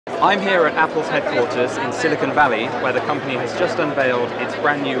I'm here at Apple's headquarters in Silicon Valley, where the company has just unveiled its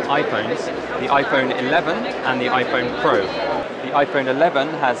brand new iPhones, the iPhone 11 and the iPhone Pro. The iPhone 11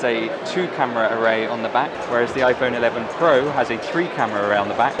 has a 2-camera array on the back, whereas the iPhone 11 Pro has a 3-camera array on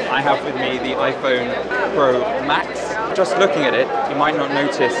the back. I have with me the iPhone Pro Max. Just looking at it, you might not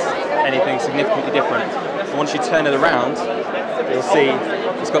notice anything significantly different. But once you turn it around, you'll see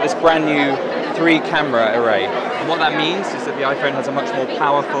it's got this brand new 3-camera array. And what that means is that the iPhone has a much more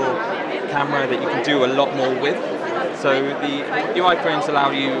powerful camera that you can do a lot more with. So the new iPhones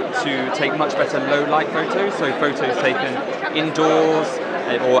allow you to take much better low light photos, so photos taken indoors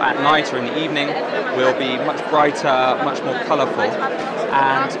or at night or in the evening will be much brighter, much more colourful.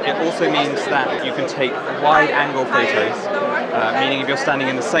 And it also means that you can take wide angle photos, meaning if you're standing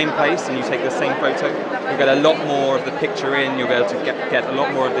in the same place and you take the same photo, you'll get a lot more of the picture in, you'll be able to get a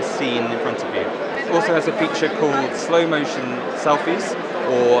lot more of the scene in front of you. It also has a feature called slow motion selfies,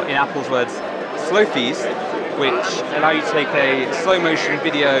 or in Apple's words, selfies, which allow you to take a slow motion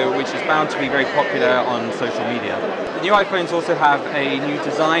video which is bound to be very popular on social media. The new iPhones also have a new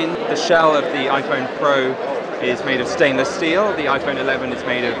design. The shell of the iPhone Pro is made of stainless steel, the iPhone 11 is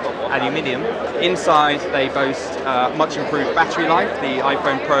made of aluminium. Inside they boast much improved battery life. The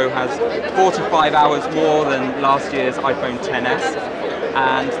iPhone Pro has 4 to 5 hours more than last year's iPhone XS.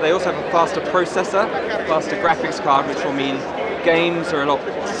 And they also have a faster processor, faster graphics card, which will mean games are a lot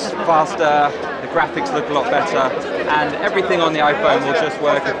faster, the graphics look a lot better, and everything on the iPhone will just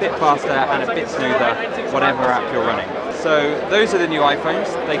work a bit faster and a bit smoother, whatever app you're running. So those are the new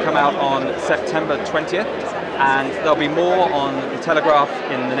iPhones. They come out on September 20th, and there'll be more on the Telegraph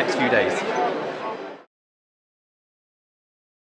in the next few days.